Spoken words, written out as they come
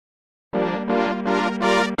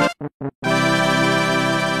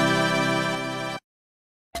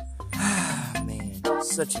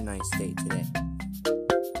such a nice day today.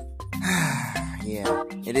 Yeah,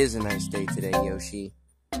 it is a nice day today, Yoshi.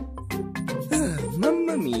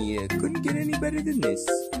 Mamma mia, couldn't get any better than this.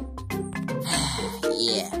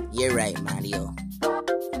 Yeah, you're right, Mario.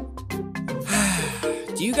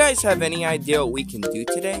 Do you guys have any idea what we can do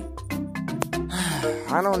today?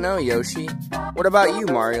 I don't know, Yoshi. What about you,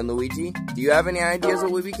 Mario and Luigi? Do you have any ideas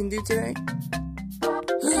what we can do today?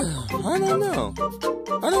 I don't know.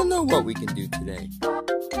 I don't know what we can do today.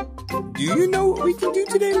 Do you know what we can do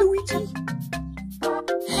today, Luigi?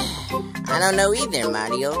 I don't know either,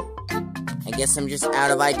 Mario. I guess I'm just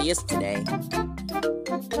out of ideas today.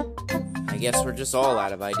 I guess we're just all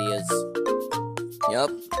out of ideas.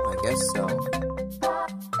 Yup, I guess so.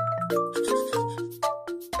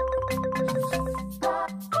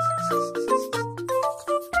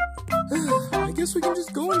 I guess we can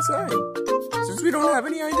just go inside, since we don't have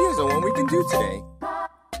any ideas on what we can do today.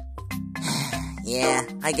 Yeah,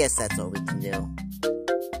 I guess that's what we can do.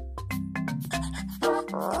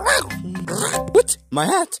 What? My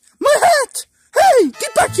hat! My hat! Hey!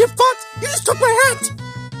 Get back here, fox! You just took my hat!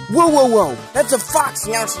 Whoa, whoa, whoa! That's a fox,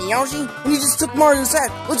 Yoshi, and he just took Mario's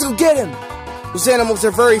hat. Let's go get him! Those animals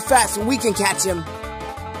are very fast, and we can catch him.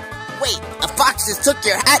 Wait, a fox just took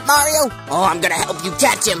your hat, Mario? Oh, I'm gonna help you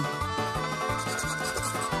catch him.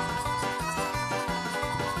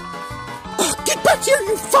 Get back here,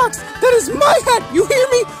 you fox! That is my hat! You hear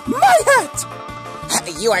me? My hat!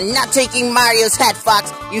 You are not taking Mario's hat,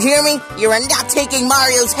 Fox. You hear me? You are not taking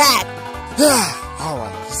Mario's hat.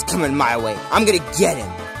 Alright, he's coming my way. I'm gonna get him.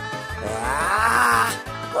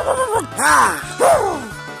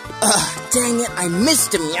 Dang it, I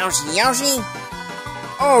missed him, Yoshi.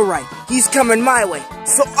 Alright, he's coming my way,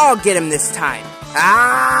 so I'll get him this time.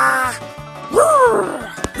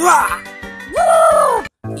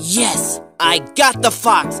 Yes, I got the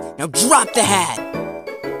fox. Now drop the hat.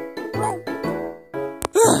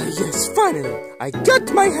 Yes, finally, I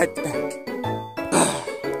got my hat back.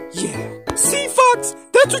 Yeah. See, Fox?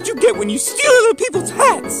 That's what you get when you steal other people's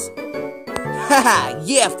hats. Haha,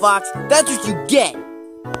 yeah, Fox, that's what you get.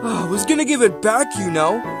 I was gonna give it back, you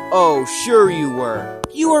know. Oh, sure you were.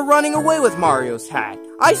 You were running away with Mario's hat.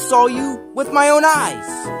 I saw you with my own eyes.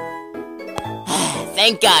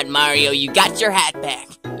 Thank God, Mario, you got your hat back.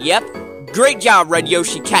 Yep. Great job, Red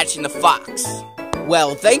Yoshi, catching the fox.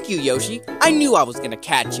 Well, thank you, Yoshi. I knew I was gonna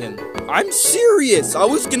catch him. I'm serious. I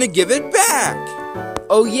was gonna give it back.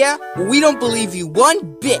 Oh, yeah? Well, we don't believe you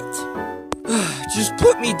one bit. Just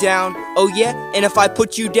put me down. Oh, yeah? And if I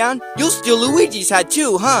put you down, you'll steal Luigi's hat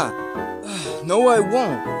too, huh? No, I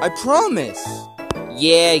won't. I promise.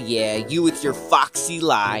 Yeah, you with your foxy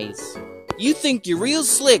lies. You think you're real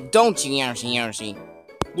slick, don't you, Yoshi?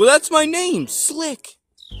 Well, that's my name, Slick.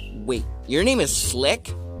 Wait, your name is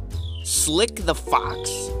Slick? Slick the Fox?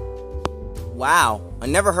 Wow, I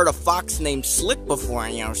never heard a fox named Slick before,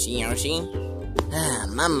 Yoshi.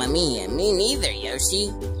 Mamma mia, me neither,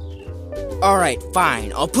 Yoshi. Alright,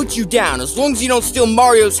 fine, I'll put you down as long as you don't steal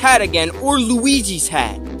Mario's hat again or Luigi's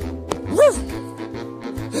hat.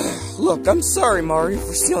 Look, I'm sorry, Mario,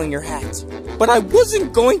 for stealing your hat. But I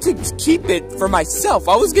wasn't going to keep it for myself.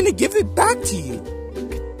 I was going to give it back to you.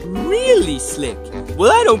 Really, Slick?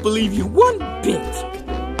 Well, I don't believe you one bit.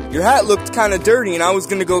 Your hat looked kind of dirty and I was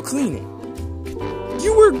going to go clean it.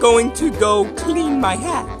 You were going to go clean my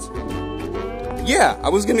hat? Yeah, I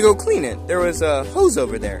was going to go clean it. There was a hose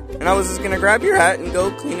over there. And I was just going to grab your hat and go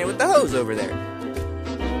clean it with the hose over there.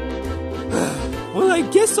 Well, I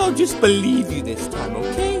guess I'll just believe you this time,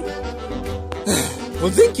 okay? Well,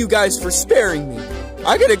 thank you guys for sparing me.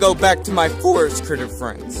 I gotta go back to my forest critter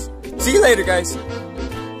friends. See you later, guys.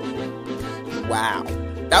 Wow,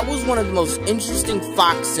 that was one of the most interesting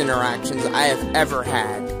fox interactions I have ever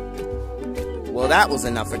had. Well, that was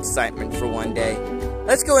enough excitement for one day.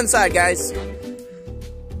 Let's go inside, guys.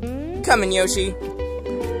 Coming, Yoshi.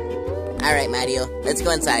 Alright, Mario, let's go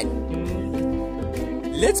inside.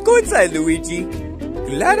 Let's go inside, Luigi.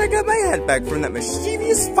 Glad I got my hat back from that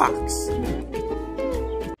mischievous fox.